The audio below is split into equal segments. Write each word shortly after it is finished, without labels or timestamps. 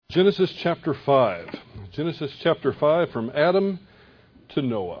Genesis chapter 5. Genesis chapter 5, from Adam to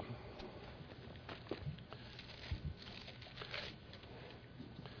Noah.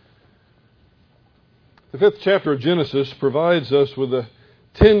 The 5th chapter of Genesis provides us with a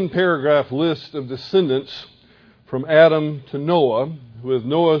 10-paragraph list of descendants from Adam to Noah, with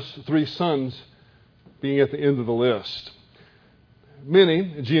Noah's 3 sons being at the end of the list.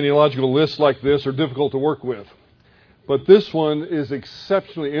 Many genealogical lists like this are difficult to work with, but this one is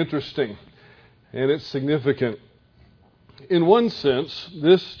exceptionally interesting, and it's significant. In one sense,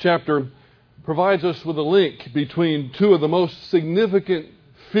 this chapter provides us with a link between 2 of the most significant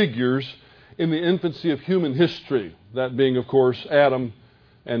figures in the infancy of human history, that being, of course, Adam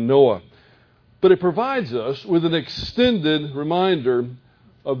and Noah. But it provides us with an extended reminder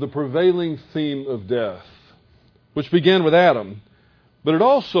of the prevailing theme of death, which began with Adam, but it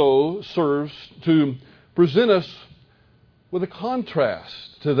also serves to present us with a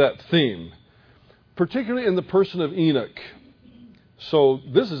contrast to that theme, particularly in the person of Enoch. So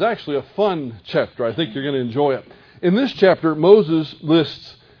this is actually a fun chapter. I think you're going to enjoy it. In this chapter, Moses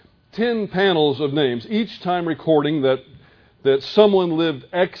lists 10 panels of names, each time recording that someone lived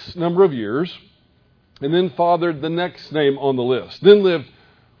X number of years, and then fathered the next name on the list. Then lived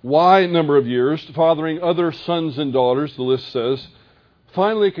Y number of years, fathering other sons and daughters, the list says,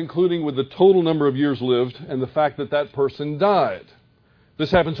 finally concluding with the total number of years lived and the fact that that person died.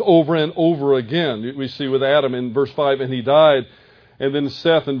 This happens over and over again. We see with Adam in verse 5, and he died. And then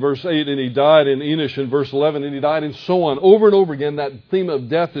Seth in verse 8, and he died. And Enosh in verse 11, and he died, and so on. Over and over again, that theme of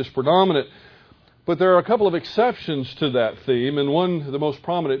death is predominant. But there are a couple of exceptions to that theme, and one, the most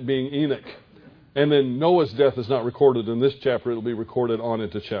prominent, being Enoch. And then Noah's death is not recorded in this chapter. It will be recorded on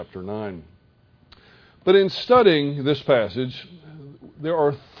into chapter 9. But in studying this passage, there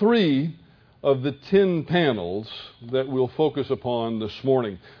are 3 of the 10 panels that we'll focus upon this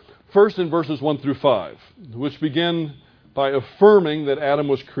morning. First, in verses 1 through 5, which begin by affirming that Adam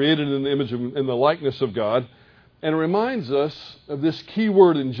was created in the image in the likeness of God, and it reminds us of this key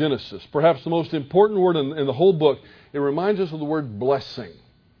word in Genesis, perhaps the most important word in the whole book. It reminds us of the word blessing.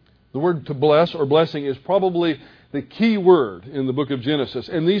 The word to bless or blessing is probably the key word in the book of Genesis.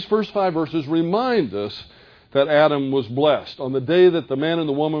 And these first 5 verses remind us that Adam was blessed. On the day that the man and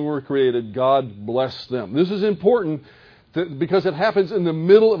the woman were created, God blessed them. This is important because it happens in the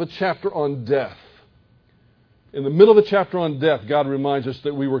middle of a chapter on death. In the middle of a chapter on death, God reminds us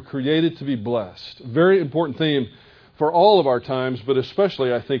that we were created to be blessed. Very important theme for all of our times, but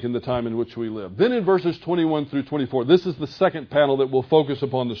especially, I think, in the time in which we live. Then in verses 21 through 24, this is the second panel that we'll focus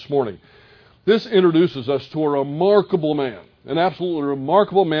upon this morning. This introduces us to a remarkable man, an absolutely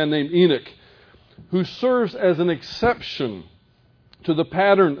remarkable man named Enoch, who serves as an exception to the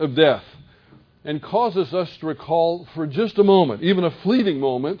pattern of death and causes us to recall for just a moment, even a fleeting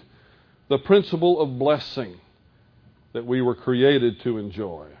moment, the principle of blessing that we were created to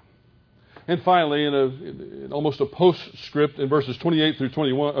enjoy. And finally, in almost a postscript in verses 28 through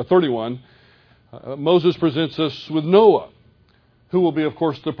 31, Moses presents us with Noah, who will be, of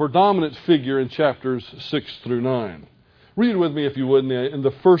course, the predominant figure in chapters 6 through 9. Read with me, if you would, in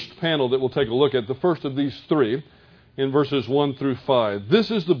the first panel that we'll take a look at, the first of these 3, in verses 1 through 5.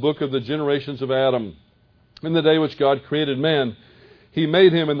 This is the book of the generations of Adam. In the day which God created man, he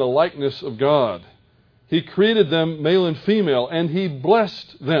made him in the likeness of God. He created them male and female, and he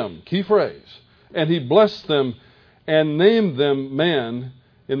blessed them. Key phrase. And he blessed them and named them man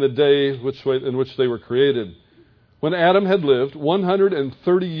in the day in which they were created. When Adam had lived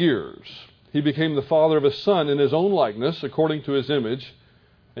 130 years, he became the father of a son in his own likeness, according to his image,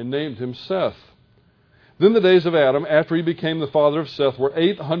 and named him Seth. Then the days of Adam, after he became the father of Seth, were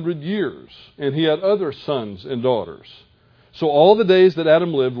 800 years, and he had other sons and daughters. So all the days that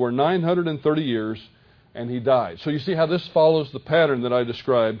Adam lived were 930 years, and he died. So you see how this follows the pattern that I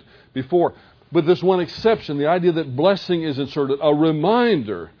described before. But this one exception, the idea that blessing is inserted, a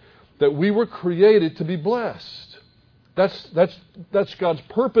reminder that we were created to be blessed. That's God's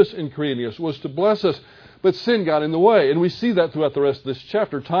purpose in creating us, was to bless us. But sin got in the way. And we see that throughout the rest of this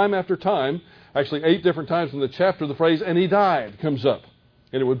chapter. Time after time, actually 8 different times in the chapter, the phrase, and he died, comes up.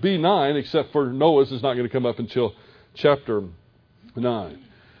 And it would be 9, except for Noah's is not going to come up until chapter 9.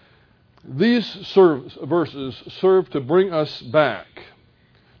 These verses serve to bring us back,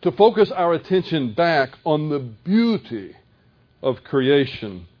 to focus our attention back on the beauty of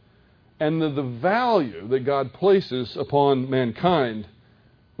creation and the value that God places upon mankind,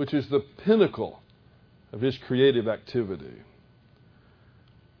 which is the pinnacle of his creative activity.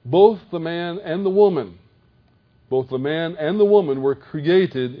 Both the man and the woman were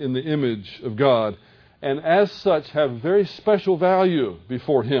created in the image of God, and as such have very special value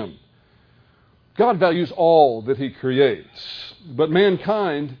before Him. God values all that He creates, but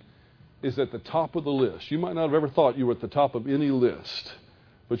mankind is at the top of the list. You might not have ever thought you were at the top of any list,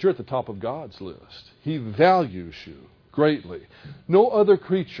 but you're at the top of God's list. He values you greatly. No other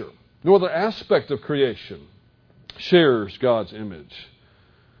creature, no other aspect of creation shares God's image.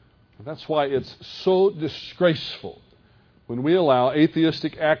 And that's why it's so disgraceful when we allow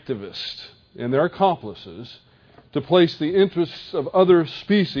atheistic activists and their accomplices to place the interests of other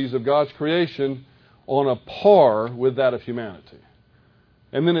species of God's creation on a par with that of humanity,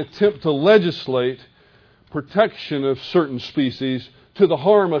 and then attempt to legislate protection of certain species to the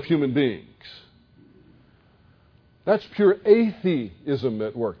harm of human beings. That's pure atheism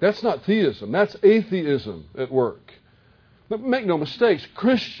at work. That's not theism. That's atheism at work. But make no mistakes,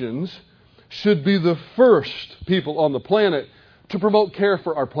 Christians should be the first people on the planet to promote care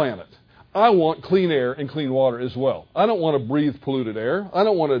for our planet. I want clean air and clean water as well. I don't want to breathe polluted air. I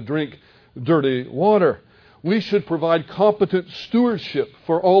don't want to drink dirty water. We should provide competent stewardship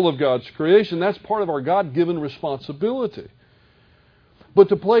for all of God's creation. That's part of our God-given responsibility. But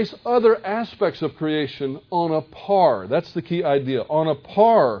to place other aspects of creation on a par, that's the key idea, on a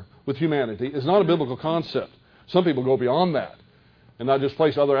par with humanity is not a biblical concept. Some people go beyond that and not just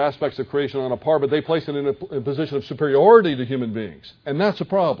place other aspects of creation on a par, but they place it in a position of superiority to human beings. And that's a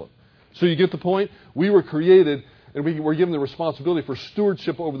problem. So you get the point? We were created and we were given the responsibility for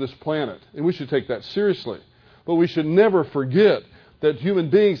stewardship over this planet. And we should take that seriously. But we should never forget that human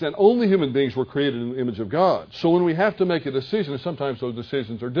beings, and only human beings, were created in the image of God. So when we have to make a decision, and sometimes those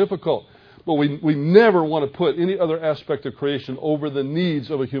decisions are difficult, but we never want to put any other aspect of creation over the needs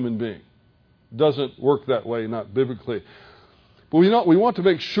of a human being. Doesn't work that way, not biblically. But we want to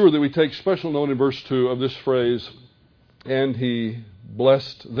make sure that we take special note in verse 2 of this phrase, and He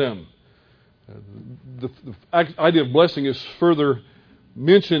blessed them. The idea of blessing is further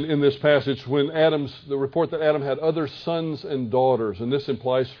mentioned in this passage when the report that Adam had other sons and daughters, and this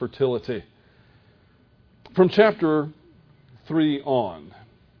implies fertility. From chapter 3 on,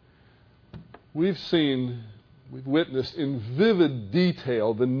 we've witnessed in vivid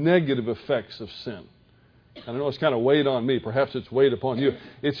detail the negative effects of sin. I know it's kind of weighed on me. Perhaps it's weighed upon you.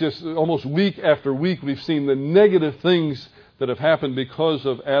 It's just almost week after week we've seen the negative things that have happened because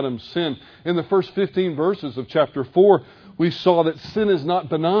of Adam's sin. In the first 15 verses of chapter 4, we saw that sin is not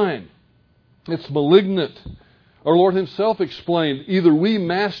benign. It's malignant. Our Lord Himself explained, either we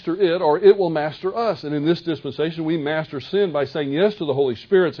master it or it will master us. And in this dispensation, we master sin by saying yes to the Holy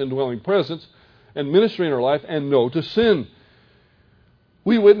Spirit's indwelling presence and ministry in our life, and no to sin.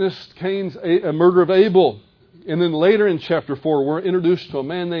 We witnessed Cain's murder of Abel. And then later in chapter 4, we're introduced to a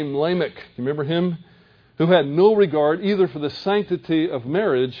man named Lamech. You remember him? Who had no regard either for the sanctity of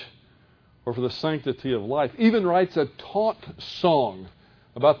marriage or for the sanctity of life. Even writes a taunt song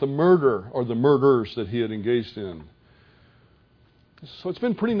about the murder or the murders that he had engaged in. So it's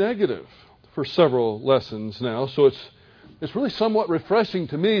been pretty negative for several lessons now. So it's really somewhat refreshing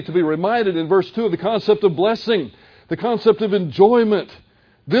to me to be reminded in verse 2 of the concept of blessing, the concept of enjoyment.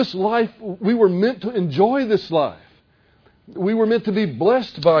 This life, we were meant to enjoy this life. We were meant to be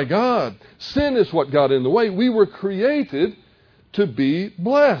blessed by God. Sin is what got in the way. We were created to be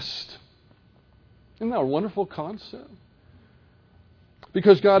blessed. Isn't that a wonderful concept?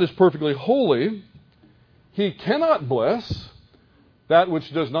 Because God is perfectly holy, He cannot bless that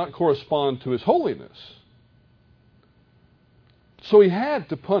which does not correspond to His holiness. So He had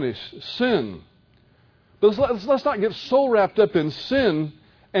to punish sin. But let's not get so wrapped up in sin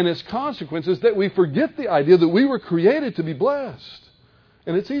and its consequences that we forget the idea that we were created to be blessed.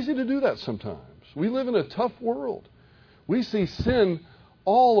 And it's easy to do that sometimes. We live in a tough world. We see sin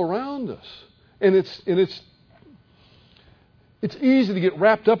all around us. And it's easy to get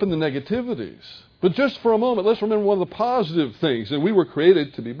wrapped up in the negativities. But just for a moment, let's remember one of the positive things, that we were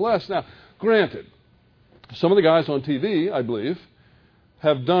created to be blessed. Now, granted, some of the guys on TV, I believe,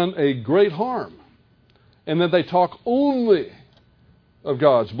 have done a great harm. And that they talk only of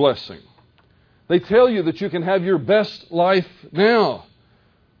God's blessing. They tell you that you can have your best life now,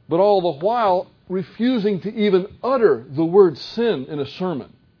 but all the while refusing to even utter the word sin in a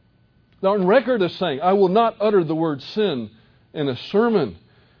sermon. They're on record as saying, I will not utter the word sin in a sermon.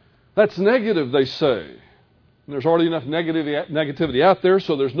 That's negative, they say. And there's already enough negativity out there,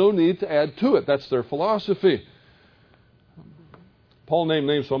 so there's no need to add to it. That's their philosophy. Paul named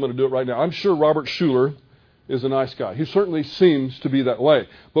names, so I'm going to do it right now. I'm sure Robert Schuller is a nice guy. He certainly seems to be that way.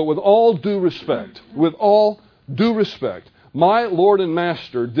 But with all due respect, my Lord and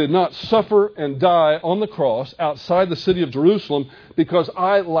Master did not suffer and die on the cross outside the city of Jerusalem because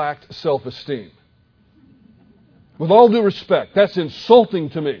I lacked self-esteem. With all due respect, that's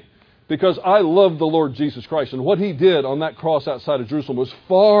insulting to me because I love the Lord Jesus Christ. And what He did on that cross outside of Jerusalem was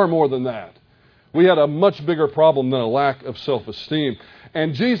far more than that. We had a much bigger problem than a lack of self-esteem.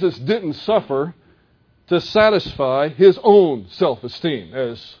 And Jesus didn't suffer to satisfy His own self-esteem,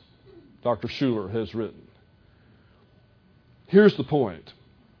 as Dr. Schuller has written. Here's the point.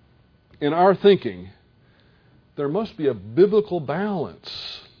 In our thinking, there must be a biblical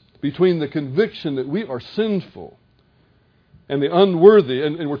balance between the conviction that we are sinful and the unworthy,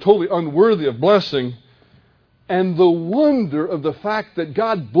 and we're totally unworthy of blessing, and the wonder of the fact that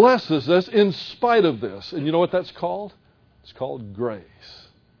God blesses us in spite of this. And you know what that's called? It's called grace.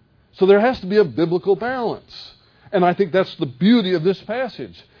 So there has to be a biblical balance. And I think that's the beauty of this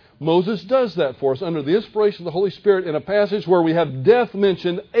passage. Moses does that for us under the inspiration of the Holy Spirit in a passage where we have death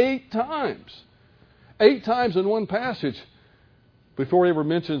mentioned 8 times. 8 times in one passage. Before he ever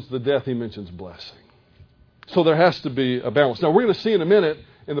mentions the death, he mentions blessing. So there has to be a balance. Now we're going to see in a minute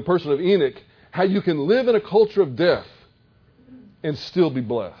in the person of Enoch how you can live in a culture of death and still be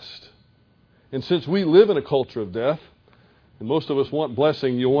blessed. And since we live in a culture of death, and most of us want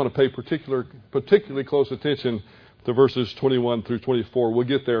blessing, you'll want to pay particularly close attention to verses 21 through 24. We'll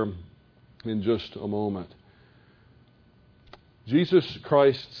get there in just a moment. Jesus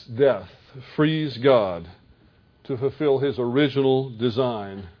Christ's death frees God to fulfill His original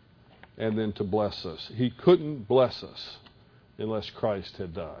design and then to bless us. He couldn't bless us unless Christ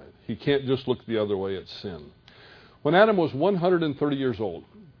had died. He can't just look the other way at sin. When Adam was 130 years old,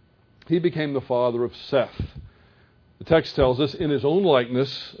 he became the father of Seth. The text tells us, in his own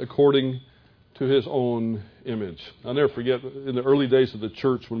likeness, according to his own image. I'll never forget, in the early days of the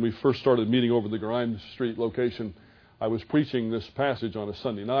church, when we first started meeting over the Grimes Street location, I was preaching this passage on a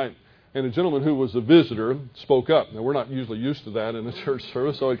Sunday night, and a gentleman who was a visitor spoke up. Now, we're not usually used to that in a church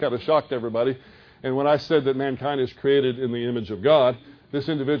service, so it kind of shocked everybody. And when I said that mankind is created in the image of God, this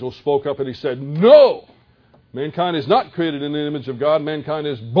individual spoke up and he said, "No! Mankind is not created in the image of God. Mankind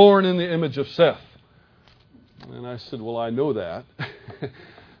is born in the image of Seth." And I said, "Well, I know that."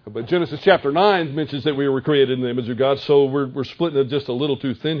 But Genesis chapter 9 mentions that we were created in the image of God, so we're splitting it just a little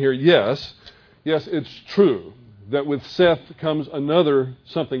too thin here. Yes, it's true that with Seth comes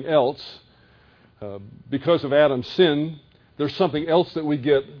something else. Because of Adam's sin, there's something else that we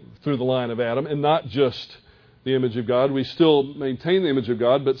get through the line of Adam, and not just the image of God. We still maintain the image of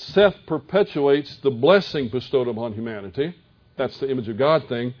God, but Seth perpetuates the blessing bestowed upon humanity. That's the image of God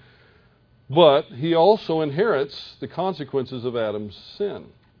thing. But he also inherits the consequences of Adam's sin.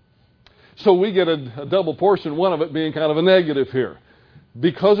 So we get a double portion, one of it being kind of a negative here.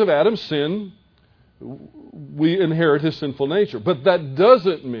 Because of Adam's sin, we inherit his sinful nature. But that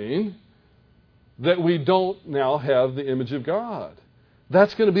doesn't mean that we don't now have the image of God.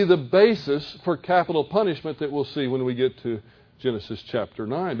 That's going to be the basis for capital punishment that we'll see when we get to Genesis chapter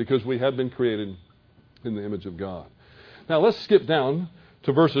 9, because we have been created in the image of God. Now let's skip down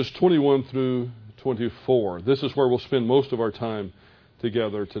to verses 21 through 24. This is where we'll spend most of our time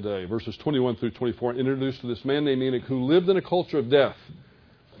together today. Verses 21 through 24, introduced to this man named Enoch who lived in a culture of death,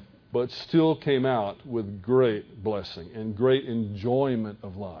 but still came out with great blessing and great enjoyment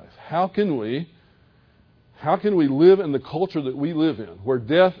of life. How can we live in the culture that we live in, where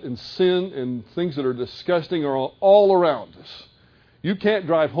death and sin and things that are disgusting are all around us? You can't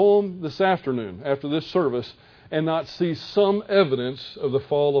drive home this afternoon after this service and not see some evidence of the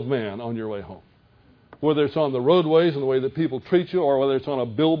fall of man on your way home. Whether it's on the roadways and the way that people treat you, or whether it's on a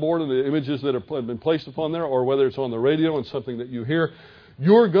billboard and the images that have been placed upon there, or whether it's on the radio and something that you hear,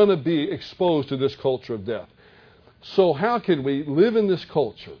 you're going to be exposed to this culture of death. So how can we live in this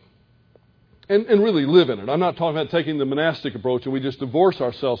culture and really live in it? I'm not talking about taking the monastic approach and we just divorce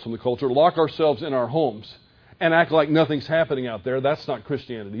ourselves from the culture, lock ourselves in our homes, and act like nothing's happening out there. That's not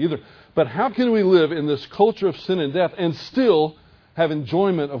Christianity either. But how can we live in this culture of sin and death and still have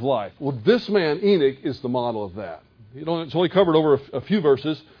enjoyment of life? Well, this man, Enoch, is the model of that. It's only covered over a few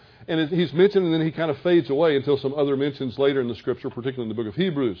verses, and he's mentioned, and then he kind of fades away until some other mentions later in the Scripture, particularly in the book of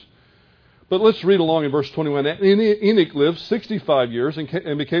Hebrews. But let's read along in verse 21. Enoch lived 65 years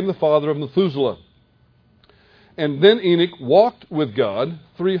and became the father of Methuselah. And then Enoch walked with God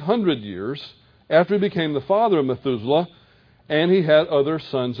 300 years after he became the father of Methuselah, and he had other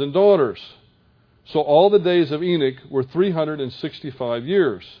sons and daughters. So all the days of Enoch were 365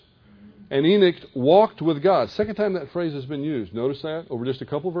 years. And Enoch walked with God. Second time that phrase has been used. Notice that over just a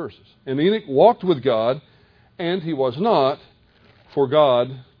couple verses. And Enoch walked with God, and he was not, for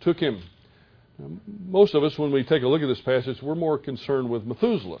God took him. Most of us, when we take a look at this passage, we're more concerned with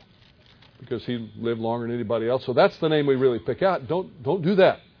Methuselah, because he lived longer than anybody else. So that's the name we really pick out. Don't do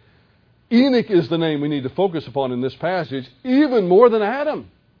that. Enoch is the name we need to focus upon in this passage, even more than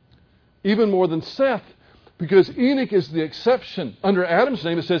Adam, even more than Seth, because Enoch is the exception. Under Adam's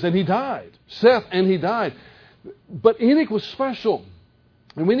name it says, and he died. Seth, and he died. But Enoch was special,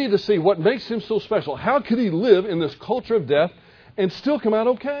 and we need to see what makes him so special. How could he live in this culture of death and still come out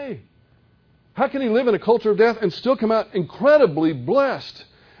okay? How can he live in a culture of death and still come out incredibly blessed?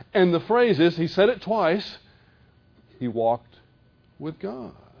 And the phrase is, he said it twice, he walked with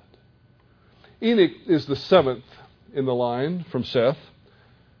God. Enoch is the seventh in the line from Seth.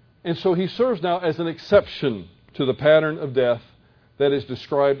 And so he serves now as an exception to the pattern of death that is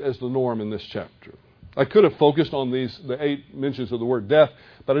described as the norm in this chapter. I could have focused on the 8 mentions of the word death,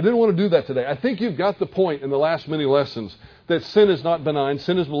 but I didn't want to do that today. I think you've got the point in the last many lessons that sin is not benign,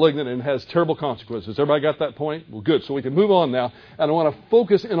 sin is malignant, and has terrible consequences. Everybody got that point? Well, good. So we can move on now. And I want to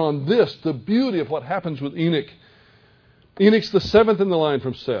focus in on this, the beauty of what happens with Enoch. Enoch's the seventh in the line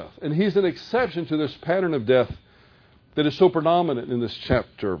from Seth, and he's an exception to this pattern of death that is so predominant in this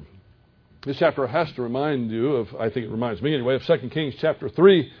chapter. This chapter has to remind you of, I think it reminds me anyway, of 2 Kings chapter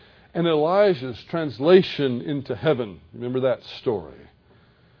 3, and Elijah's translation into heaven. Remember that story?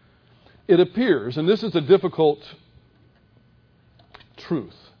 It appears, and this is a difficult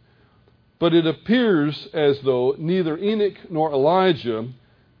truth, but it appears as though neither Enoch nor Elijah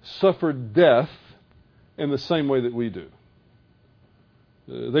suffered death in the same way that we do.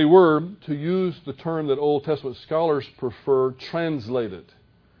 They were, to use the term that Old Testament scholars prefer, translated.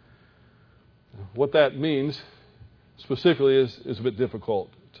 What that means specifically is a bit difficult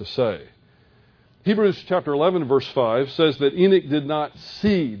to say. Hebrews chapter 11 verse 5 says that Enoch did not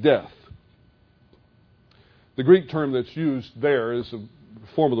see death. The Greek term that's used there is a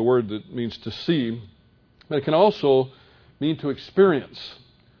form of the word that means to see, but it can also mean to experience.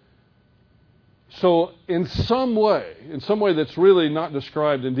 So in some way that's really not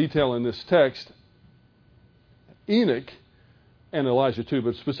described in detail in this text, Enoch, and Elijah too,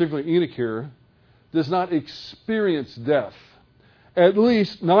 but specifically Enoch here, does not experience death. At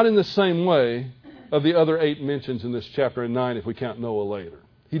least not in the same way of the other 8 mentions in this chapter, and 9 if we count Noah later.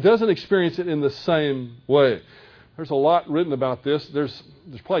 He doesn't experience it in the same way. There's a lot written about this. There's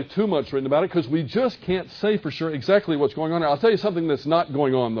probably too much written about it because we just can't say for sure exactly what's going on. I'll tell you something that's not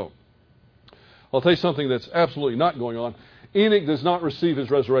going on, though. I'll tell you something that's absolutely not going on. Enoch does not receive his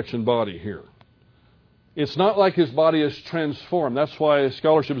resurrection body here. It's not like his body is transformed. That's why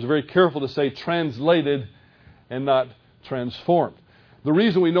scholarship is very careful to say translated and not transformed. The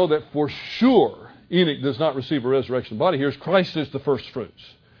reason we know that for sure Enoch does not receive a resurrection body here is Christ is the first fruits.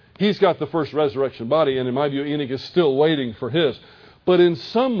 He's got the first resurrection body, and in my view, Enoch is still waiting for his. But in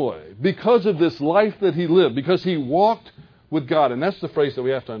some way, because of this life that he lived, because he walked with God, and that's the phrase that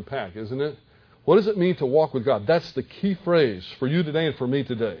we have to unpack, isn't it? What does it mean to walk with God? That's the key phrase for you today and for me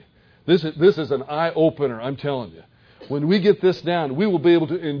today. This is an eye-opener, I'm telling you. When we get this down, we will be able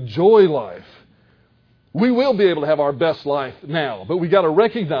to enjoy life. We will be able to have our best life now, but we've got to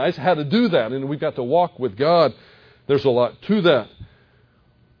recognize how to do that, and we've got to walk with God. There's a lot to that.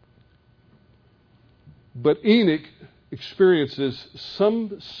 But Enoch experiences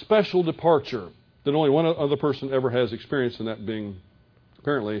some special departure that only one other person ever has experienced, and that being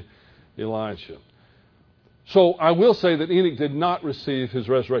apparently Elijah. So I will say that Enoch did not receive his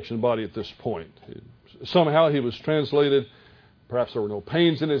resurrection body at this point. Somehow he was translated. Perhaps there were no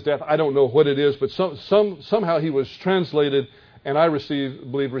pains in his death. I don't know what it is, but somehow he was translated, and I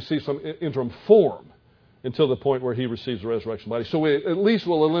believe received some interim form until the point where he receives the resurrection body. So we at least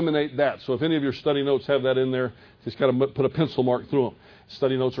will eliminate that. So if any of your study notes have that in there, just got to put a pencil mark through them.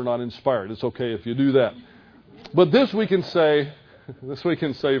 Study notes are not inspired. It's okay if you do that. But this we can say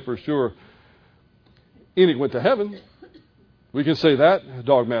for sure. Enoch went to heaven. We can say that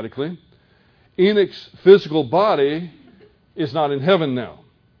dogmatically. Enoch's physical body is not in heaven now.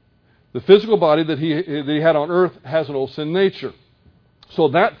 The physical body that he had on earth has an old sin nature. So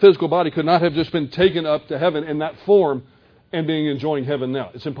that physical body could not have just been taken up to heaven in that form and being enjoying heaven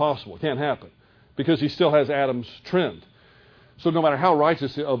now. It's impossible. It can't happen because he still has Adam's trend. So no matter how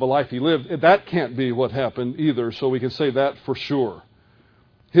righteous of a life he lived, that can't be what happened either. So we can say that for sure.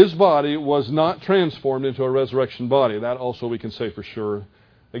 His body was not transformed into a resurrection body. That also we can say for sure.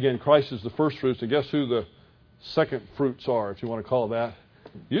 Again, Christ is the first fruits. And guess who the second fruits are, if you want to call it that?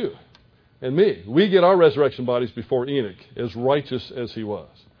 You and me. We get our resurrection bodies before Enoch, as righteous as he was.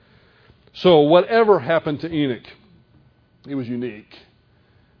 So whatever happened to Enoch, it was unique.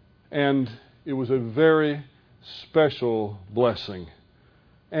 And it was a very special blessing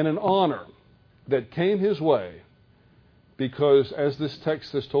and an honor that came his way because, as this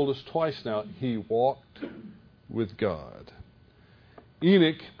text has told us twice now, he walked with God.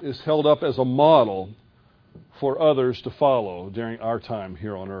 Enoch is held up as a model for others to follow during our time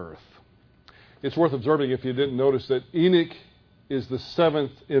here on earth. It's worth observing, if you didn't notice, that Enoch is the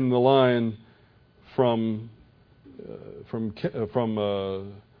seventh in the line from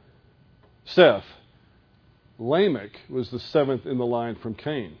Seth. Lamech was the seventh in the line from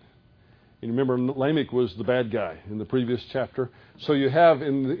Cain. You remember, Lamech was the bad guy in the previous chapter. So you have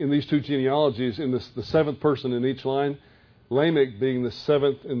in these two genealogies, in the seventh person in each line, Lamech being the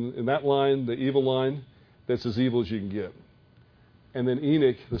seventh in that line, the evil line, that's as evil as you can get. And then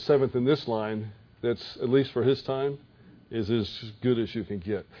Enoch, the seventh in this line, that's, at least for his time, is as good as you can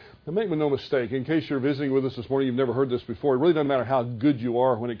get. Now make no mistake, in case you're visiting with us this morning, you've never heard this before, it really doesn't matter how good you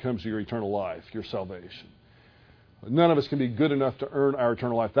are when it comes to your eternal life, your salvation. None of us can be good enough to earn our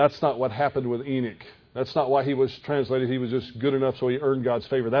eternal life. That's not what happened with Enoch. That's not why he was translated. He was just good enough so he earned God's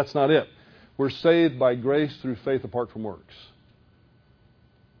favor. That's not it. We're saved by grace through faith apart from works.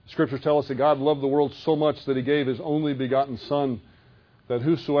 Scriptures tell us that God loved the world so much that he gave his only begotten Son, that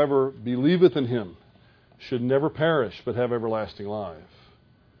whosoever believeth in him should never perish but have everlasting life.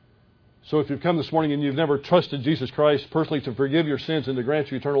 So if you've come this morning and you've never trusted Jesus Christ personally to forgive your sins and to grant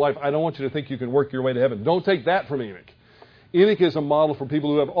you eternal life, I don't want you to think you can work your way to heaven. Don't take that from Enoch. Enoch is a model for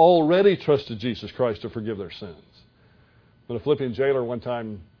people who have already trusted Jesus Christ to forgive their sins. When a Philippian jailer one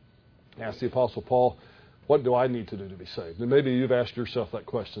time asked the Apostle Paul, what do I need to do to be saved? And maybe you've asked yourself that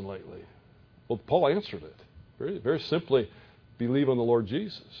question lately. Well, Paul answered it. Very, very simply, believe on the Lord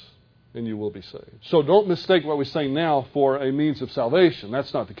Jesus and you will be saved. So don't mistake what we say now for a means of salvation.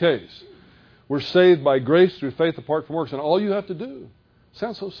 That's not the case. We're saved by grace through faith apart from works. And all you have to do,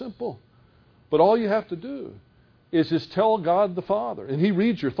 sounds so simple, but all you have to do is just tell God the Father. And he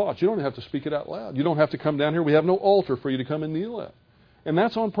reads your thoughts. You don't have to speak it out loud. You don't have to come down here. We have no altar for you to come and kneel at. And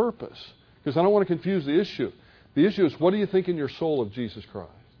that's on purpose, because I don't want to confuse the issue. The issue is, what do you think in your soul of Jesus Christ?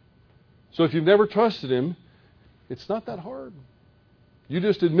 So if you've never trusted him, it's not that hard. You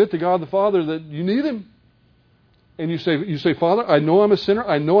just admit to God the Father that you need him. And you say, Father, I know I'm a sinner.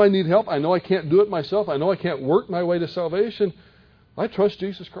 I know I need help. I know I can't do it myself. I know I can't work my way to salvation. I trust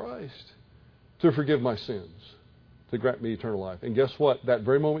Jesus Christ to forgive my sins, to grant me eternal life. And guess what? That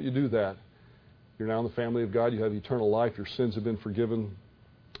very moment you do that, you're now in the family of God. You have eternal life. Your sins have been forgiven.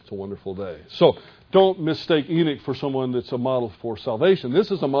 It's a wonderful day. So don't mistake Enoch for someone that's a model for salvation.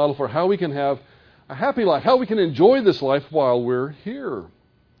 This is a model for how we can have a happy life, how we can enjoy this life while we're here.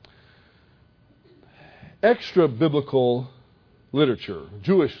 Extra biblical literature,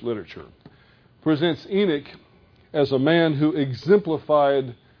 Jewish literature, presents Enoch as a man who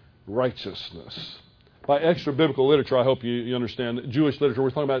exemplified righteousness. By extra biblical literature, I hope you understand Jewish literature.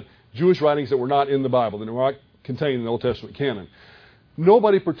 We're talking about Jewish writings that were not in the Bible, that were not contained in the Old Testament canon.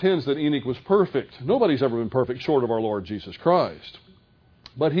 Nobody pretends that Enoch was perfect. Nobody's ever been perfect short of our Lord Jesus Christ.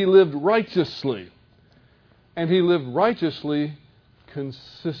 But he lived righteously. And he lived righteously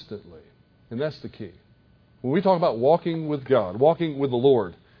consistently. And that's the key. When we talk about walking with God, walking with the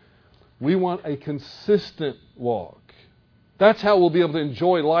Lord, we want a consistent walk. That's how we'll be able to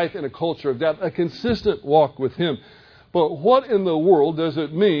enjoy life in a culture of death, a consistent walk with him. But what in the world does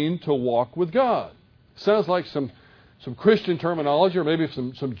it mean to walk with God? Sounds like some Christian terminology, or maybe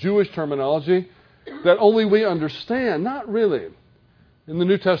some Jewish terminology that only we understand. Not really. In the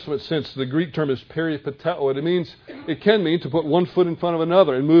New Testament sense, the Greek term is peripateo. It can mean to put one foot in front of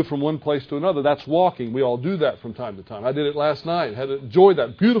another and move from one place to another. That's walking. We all do that from time to time. I did it last night. Had enjoyed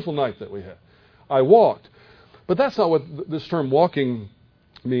that beautiful night that we had. I walked. But that's not what this term walking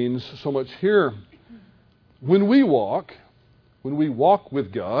means so much here. When we walk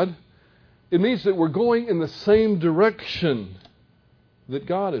with God, it means that we're going in the same direction that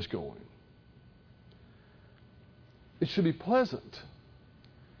God is going. It should be pleasant.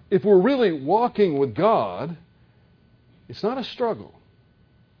 If we're really walking with God, it's not a struggle.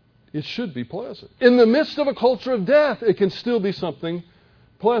 It should be pleasant. In the midst of a culture of death, it can still be something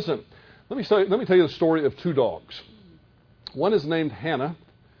pleasant. Let me tell you the story of two dogs. One is named Hannah,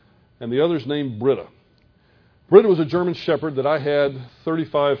 and the other is named Britta. Britta was a German Shepherd that I had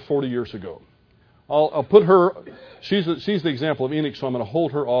 35, 40 years ago. I'll put her, she's the example of Enoch, so I'm going to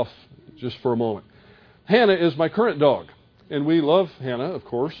hold her off just for a moment. Hannah is my current dog. And we love Hannah, of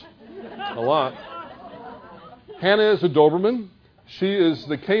course, a lot. Hannah is a Doberman. She is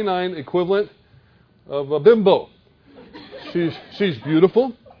the canine equivalent of a bimbo. She's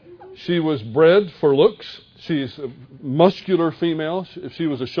beautiful. She was bred for looks. She's a muscular female. If she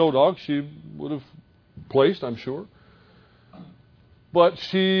was a show dog, she would have placed, I'm sure. But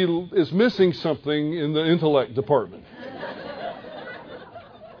she is missing something in the intellect department.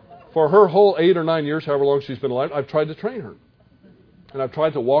 For her whole 8 or 9 years, however long she's been alive, I've tried to train her. And I've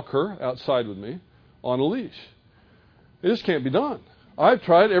tried to walk her outside with me on a leash. It just can't be done. I've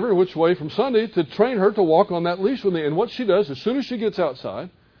tried every which way from Sunday to train her to walk on that leash with me. And what she does, as soon as she gets outside,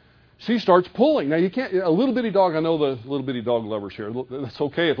 she starts pulling. Now, you can't, a little bitty dog, I know the little bitty dog lovers here. That's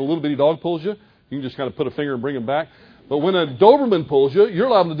okay. If a little bitty dog pulls you, you can just kind of put a finger and bring him back. But when a Doberman pulls you, you're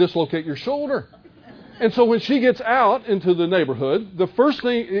liable to dislocate your shoulder. And so when she gets out into the neighborhood, the first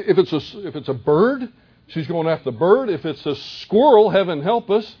thing, if it's a bird, she's going after the bird. If it's a squirrel, heaven help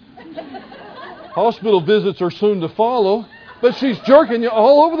us. Hospital visits are soon to follow. But she's jerking you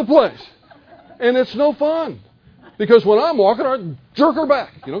all over the place. And it's no fun. Because when I'm walking, I jerk her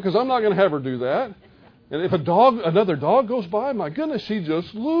back, because I'm not going to have her do that. And if another dog goes by, my goodness, she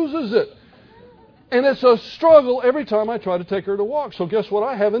just loses it. And it's a struggle every time I try to take her to walk. So guess what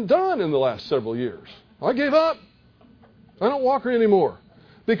I haven't done in the last several years? I gave up. I don't walk her anymore.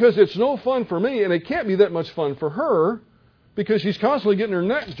 Because it's no fun for me, and it can't be that much fun for her, because she's constantly getting her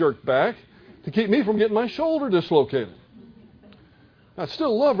neck jerked back to keep me from getting my shoulder dislocated. I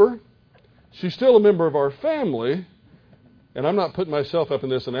still love her. She's still a member of our family. And I'm not putting myself up in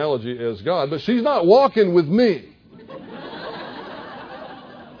this analogy as God, but she's not walking with me.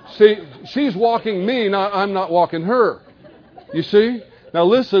 See, she's walking me, I'm not walking her. You see? Now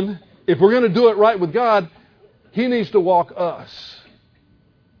listen, if we're going to do it right with God, He needs to walk us.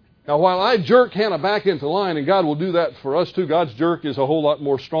 Now while I jerk Hannah back into line, and God will do that for us too, God's jerk is a whole lot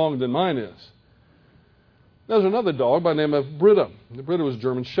more strong than mine is. There's another dog by the name of Britta. Britta was a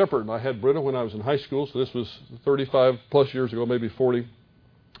German Shepherd. I had Britta when I was in high school, so this was 35 plus years ago, maybe 40.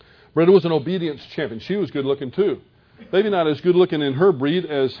 Britta was an obedience champion. She was good looking too. Maybe not as good looking in her breed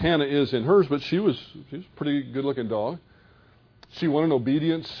as Hannah is in hers, but she was a pretty good looking dog. She won an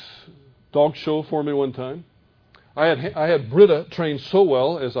obedience dog show for me one time. I had Britta trained so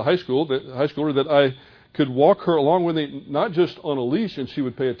well as a high schooler that I could walk her along with me, not just on a leash and she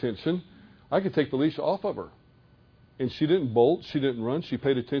would pay attention. I could take the leash off of her. And she didn't bolt, she didn't run, she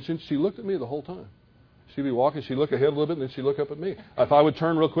paid attention. She looked at me the whole time. She'd be walking, she'd look ahead a little bit, and then she'd look up at me. If I would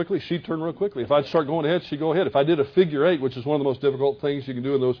turn real quickly, she'd turn real quickly. If I'd start going ahead, she'd go ahead. If I did a figure eight, which is one of the most difficult things you can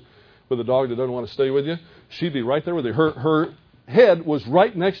do with a dog that doesn't want to stay with you, she'd be right there with you. Her head was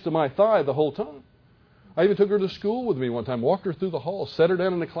right next to my thigh the whole time. I even took her to school with me one time, walked her through the hall, set her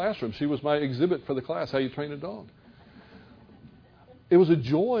down in the classroom. She was my exhibit for the class, how you train a dog. It was a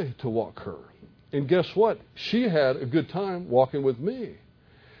joy to walk her. And guess what? She had a good time walking with me.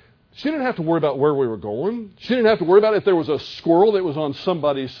 She didn't have to worry about where we were going. She didn't have to worry about if there was a squirrel that was on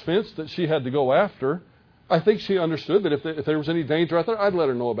somebody's fence that she had to go after. I think she understood that if there was any danger out there, I'd let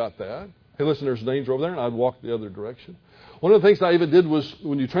her know about that. Hey, listen, there's danger over there, and I'd walk the other direction. One of the things I even did was,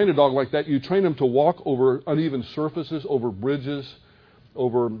 when you train a dog like that, you train them to walk over uneven surfaces, over bridges,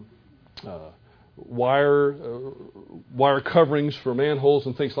 over wire coverings for manholes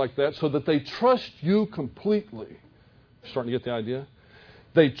and things like that, so that they trust you completely. Starting to get the idea?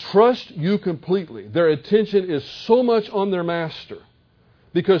 They trust you completely. Their attention is so much on their master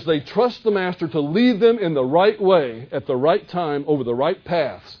because they trust the master to lead them in the right way at the right time over the right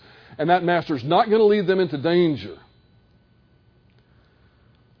paths. And that master's not going to lead them into danger.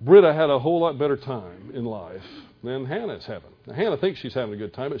 Britta had a whole lot better time in life than Hannah's having. Now, Hannah thinks she's having a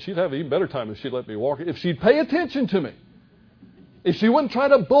good time, but she'd have an even better time if she'd let me walk her. If she'd pay attention to me. If she wouldn't try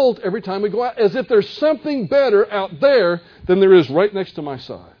to bolt every time we go out, as if there's something better out there than there is right next to my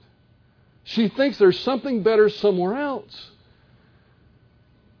side. She thinks there's something better somewhere else.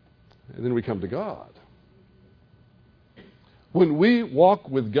 And then we come to God. When we walk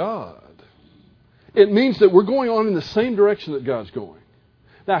with God, it means that we're going on in the same direction that God's going.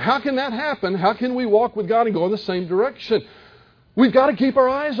 Now, how can that happen? How can we walk with God and go in the same direction? We've got to keep our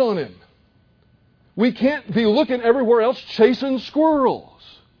eyes on Him. We can't be looking everywhere else chasing squirrels.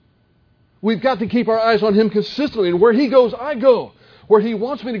 We've got to keep our eyes on Him consistently. And where He goes, I go. Where He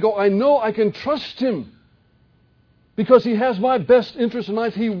wants me to go, I know I can trust Him. Because He has my best interest in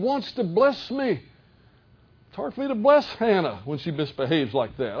mind. He wants to bless me. It's hard for me to bless Hannah when she misbehaves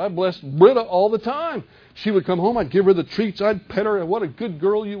like that. I blessed Britta all the time. She would come home, I'd give her the treats, I'd pet her, and what a good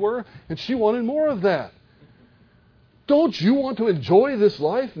girl you were. And she wanted more of that. Don't you want to enjoy this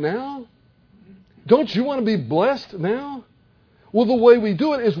life now? Don't you want to be blessed now? Well, the way we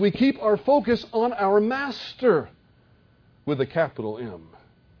do it is we keep our focus on our Master with a capital M.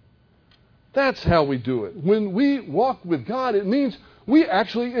 That's how we do it. When we walk with God, it means we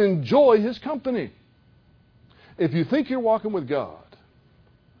actually enjoy His company. If you think you're walking with God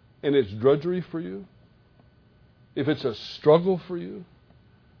and it's drudgery for you, if it's a struggle for you,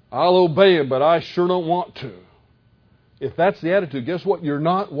 I'll obey Him, but I sure don't want to. If that's the attitude, guess what? You're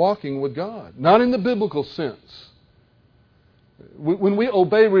not walking with God. Not in the biblical sense. When we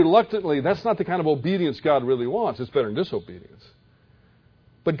obey reluctantly, that's not the kind of obedience God really wants. It's better than disobedience.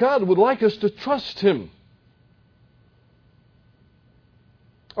 But God would like us to trust Him.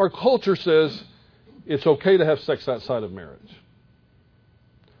 Our culture says it's okay to have sex outside of marriage.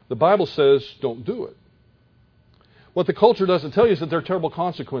 The Bible says don't do it. What the culture doesn't tell you is that there are terrible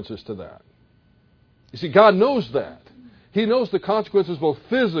consequences to that. You see, God knows that. He knows the consequences, both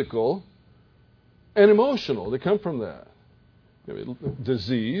physical and emotional, that come from that.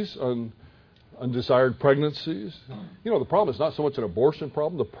 Disease, undesired pregnancies. The problem is not so much an abortion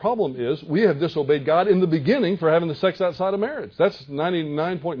problem. The problem is we have disobeyed God in the beginning for having the sex outside of marriage. That's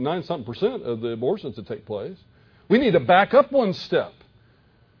 99.9% of the abortions that take place. We need to back up one step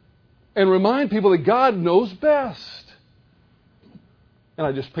and remind people that God knows best. And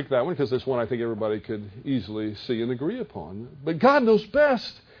I just picked that one because it's one I think everybody could easily see and agree upon. But God knows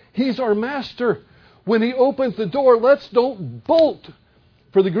best. He's our master. When He opens the door, let's don't bolt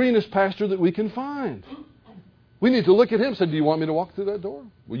for the greenest pasture that we can find. We need to look at Him and say, do you want me to walk through that door?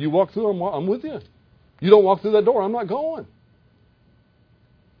 Will you walk through? I'm with you. You don't walk through that door, I'm not going.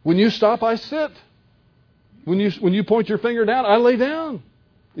 When you stop, I sit. When you point your finger down, I lay down.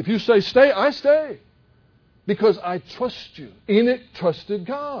 If you say stay, I stay. Because I trust you. Enoch trusted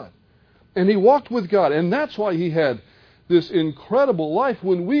God. And he walked with God. And that's why he had this incredible life.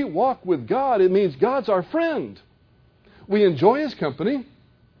 When we walk with God, it means God's our friend. We enjoy His company,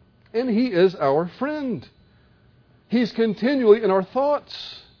 and He is our friend. He's continually in our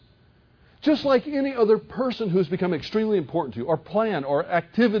thoughts. Just like any other person who's become extremely important to you, or plan, or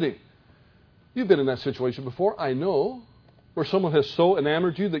activity. You've been in that situation before, I know, where someone has so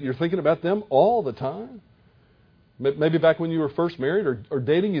enamored you that you're thinking about them all the time. Maybe back when you were first married or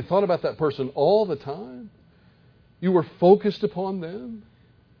dating, you thought about that person all the time. You were focused upon them.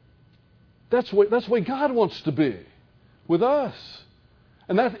 That's the way God wants to be with us.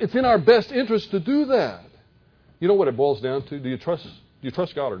 And it's in our best interest to do that. You know what it boils down to? Do you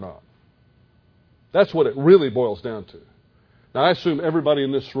trust God or not? That's what it really boils down to. Now, I assume everybody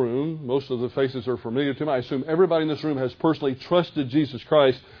in this room, most of the faces are familiar to me, I assume everybody in this room has personally trusted Jesus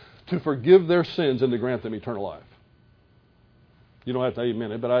Christ to forgive their sins and to grant them eternal life. You don't have to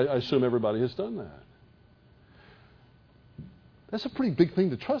amen it, but I assume everybody has done that. That's a pretty big thing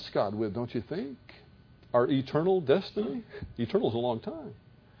to trust God with, don't you think? Our eternal destiny? Eternal is a long time.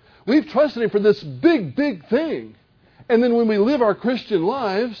 We've trusted Him for this big, big thing. And then when we live our Christian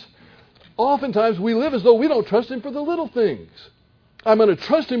lives, oftentimes we live as though we don't trust Him for the little things. I'm going to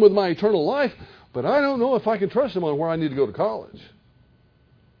trust Him with my eternal life, but I don't know if I can trust Him on where I need to go to college.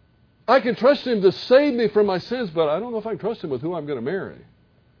 I can trust Him to save me from my sins, but I don't know if I can trust Him with who I'm going to marry.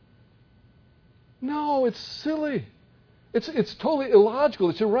 No, it's silly. It's totally illogical.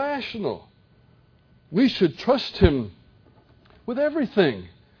 It's irrational. We should trust Him with everything.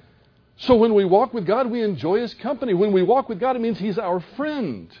 So when we walk with God, we enjoy His company. When we walk with God, it means He's our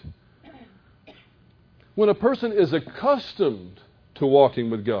friend. When a person is accustomed to walking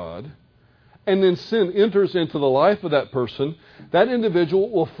with God, and then sin enters into the life of that person, that individual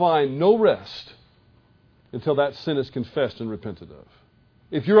will find no rest until that sin is confessed and repented of.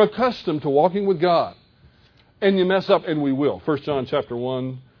 If you're accustomed to walking with God, and you mess up, and we will. 1 John chapter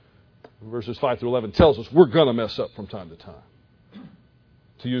 1, verses 5 through 11 tells us we're going to mess up from time to time.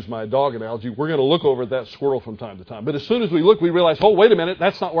 To use my dog analogy, we're going to look over at that squirrel from time to time. But as soon as we look, we realize, oh, wait a minute,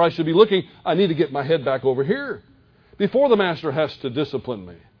 that's not where I should be looking. I need to get my head back over here before the master has to discipline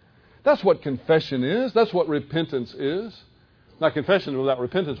me. That's what confession is. That's what repentance is. Now, confession without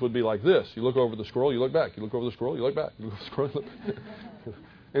repentance would be like this. You look over the squirrel, you look back. You look over the squirrel, you look back. You look over the squirrel, you look back.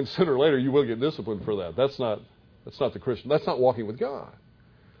 And sooner or later, you will get disciplined for that. That's not the Christian. That's not walking with God.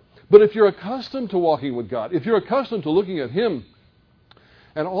 But if you're accustomed to walking with God, if you're accustomed to looking at Him,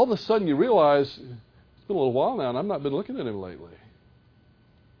 and all of a sudden you realize, it's been a little while now, and I've not been looking at Him lately,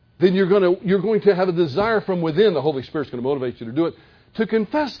 then you're going to have a desire from within. The Holy Spirit's going to motivate you to do it, to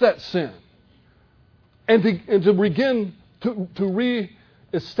confess that sin, and to begin to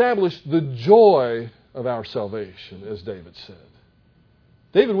re-establish the joy of our salvation, as David said.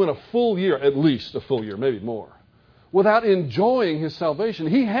 David went a full year, at least a full year, maybe more, without enjoying his salvation.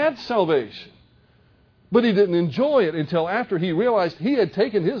 He had salvation, but he didn't enjoy it until after he realized he had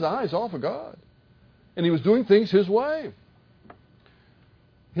taken his eyes off of God, and he was doing things his way.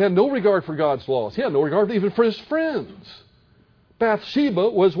 He had no regard for God's laws. He had no regard even for his friends. Bathsheba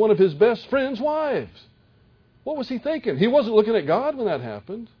was one of his best friend's wives. What was he thinking? He wasn't looking at God when that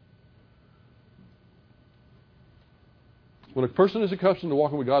happened. When a person is accustomed to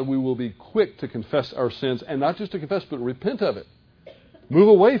walking with God, we will be quick to confess our sins, and not just to confess, but repent of it. Move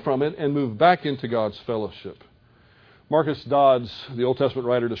away from it and move back into God's fellowship. Marcus Dodds, the Old Testament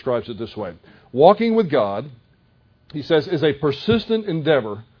writer, describes it this way. Walking with God, he says, is a persistent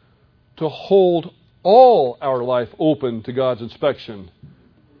endeavor to hold all our life open to God's inspection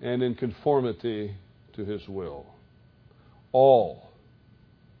and in conformity to His will. All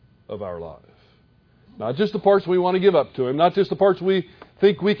of our life. Not just the parts we want to give up to Him, not just the parts we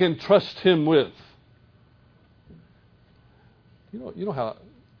think we can trust Him with. You know how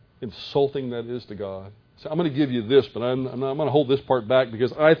insulting that is to God? So I'm going to give you this, but I'm going to hold this part back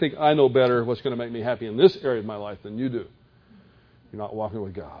because I think I know better what's going to make me happy in this area of my life than you do. You're not walking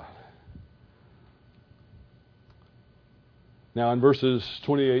with God. Now in verses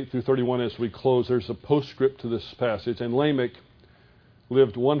 28 through 31 as we close, there's a postscript to this passage. And Lamech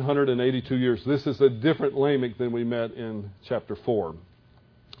lived 182 years. This is a different Lamech than we met in chapter 4.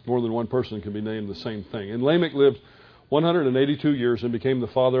 More than one person can be named the same thing. And Lamech lived 182 years and became the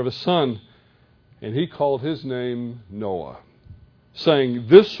father of a son. And he called his name Noah, saying,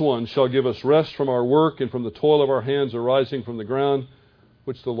 This one shall give us rest from our work and from the toil of our hands arising from the ground,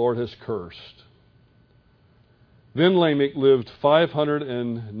 which the Lord has cursed. Then Lamech lived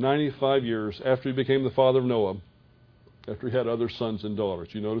 595 years after he became the father of Noah, after he had other sons and daughters.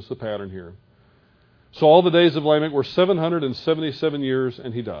 You notice the pattern here. So all the days of Lamech were 777 years,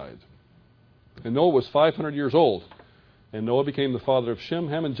 and he died. And Noah was 500 years old. And Noah became the father of Shem,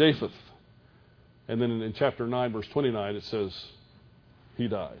 Ham, and Japheth. And then in chapter 9, verse 29, it says he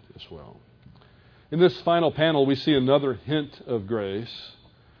died as well. In this final panel, we see another hint of grace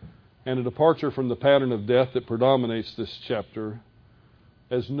and a departure from the pattern of death that predominates this chapter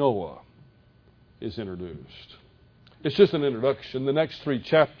as Noah is introduced. It's just an introduction. The next 3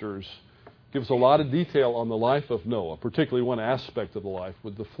 chapters give us a lot of detail on the life of Noah, particularly one aspect of the life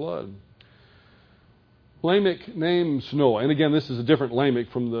with the flood. Lamech names Noah, and again, this is a different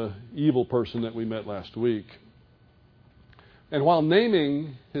Lamech from the evil person that we met last week. And while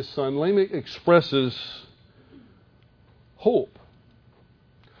naming his son, Lamech expresses hope.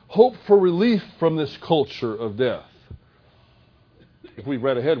 Hope for relief from this culture of death. If we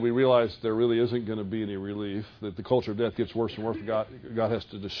read ahead, we realize there really isn't going to be any relief, that the culture of death gets worse and worse, God has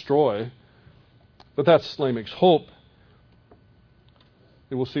to destroy. But that's Lamech's hope.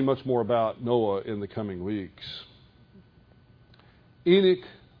 And we'll see much more about Noah in the coming weeks. Enoch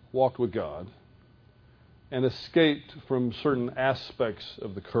walked with God and escaped from certain aspects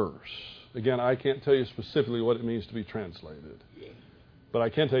of the curse. Again, I can't tell you specifically what it means to be translated. But I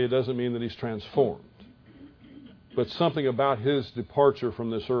can tell you it doesn't mean that he's transformed. But something about his departure from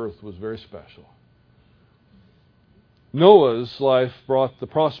this earth was very special. Noah's life brought the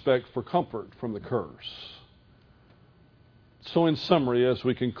prospect for comfort from the curse. So in summary, as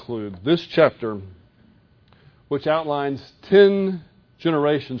we conclude, this chapter, which outlines 10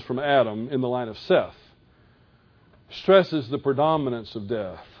 generations from Adam in the line of Seth, stresses the predominance of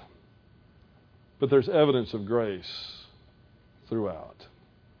death. But there's evidence of grace throughout.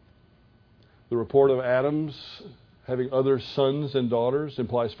 The report of Adam's having other sons and daughters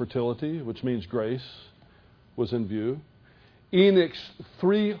implies fertility, which means grace was in view. Enoch's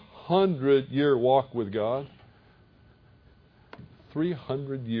 300-year walk with God,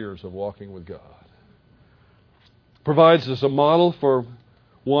 300 years of walking with God, provides us a model for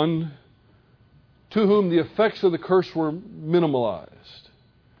one to whom the effects of the curse were minimalized.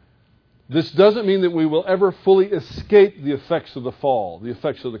 This doesn't mean that we will ever fully escape the effects of the fall, the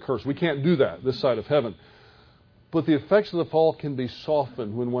effects of the curse. We can't do that this side of heaven. But the effects of the fall can be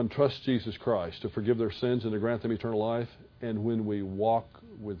softened when one trusts Jesus Christ to forgive their sins and to grant them eternal life, and when we walk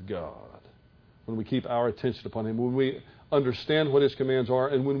with God, when we keep our attention upon Him, when we understand what His commands are,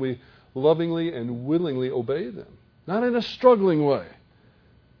 and when we lovingly and willingly obey them. Not in a struggling way.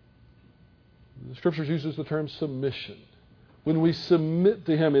 The Scriptures uses the term submission. When we submit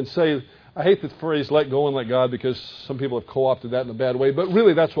to Him and say, I hate the phrase let go and let God because some people have co-opted that in a bad way, but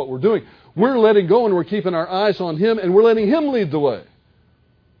really that's what we're doing. We're letting go and we're keeping our eyes on Him and we're letting Him lead the way.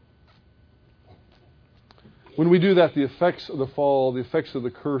 When we do that, the effects of the fall, the effects of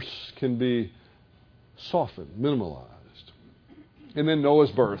the curse can be softened, minimalized. And then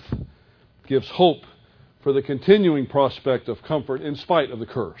Noah's birth gives hope for the continuing prospect of comfort in spite of the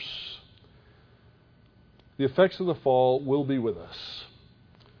curse. The effects of the fall will be with us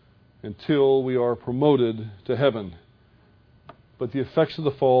until we are promoted to heaven. But the effects of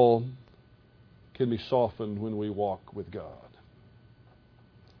the fall can be softened when we walk with God.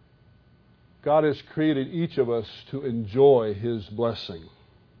 God has created each of us to enjoy His blessing.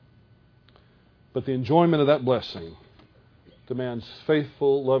 But the enjoyment of that blessing demands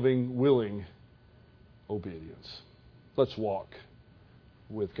faithful, loving, willing obedience. Let's walk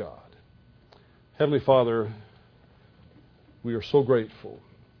with God. Heavenly Father, We are so grateful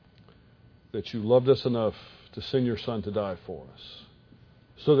that you loved us enough to send your Son to die for us,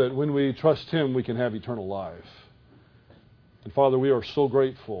 so that when we trust Him, we can have eternal life. And Father, we are so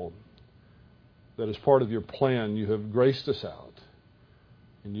grateful that as part of your plan, you have graced us out,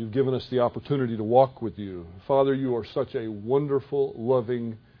 and you've given us the opportunity to walk with you. Father, you are such a wonderful,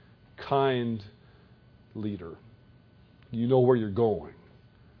 loving, kind leader. You know where you're going,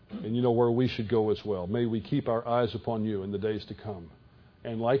 and you know where we should go as well. May we keep our eyes upon you in the days to come.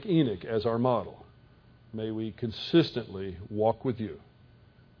 And like Enoch as our model, may we consistently walk with you.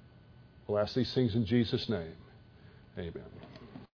 We'll ask these things in Jesus' name. Amen.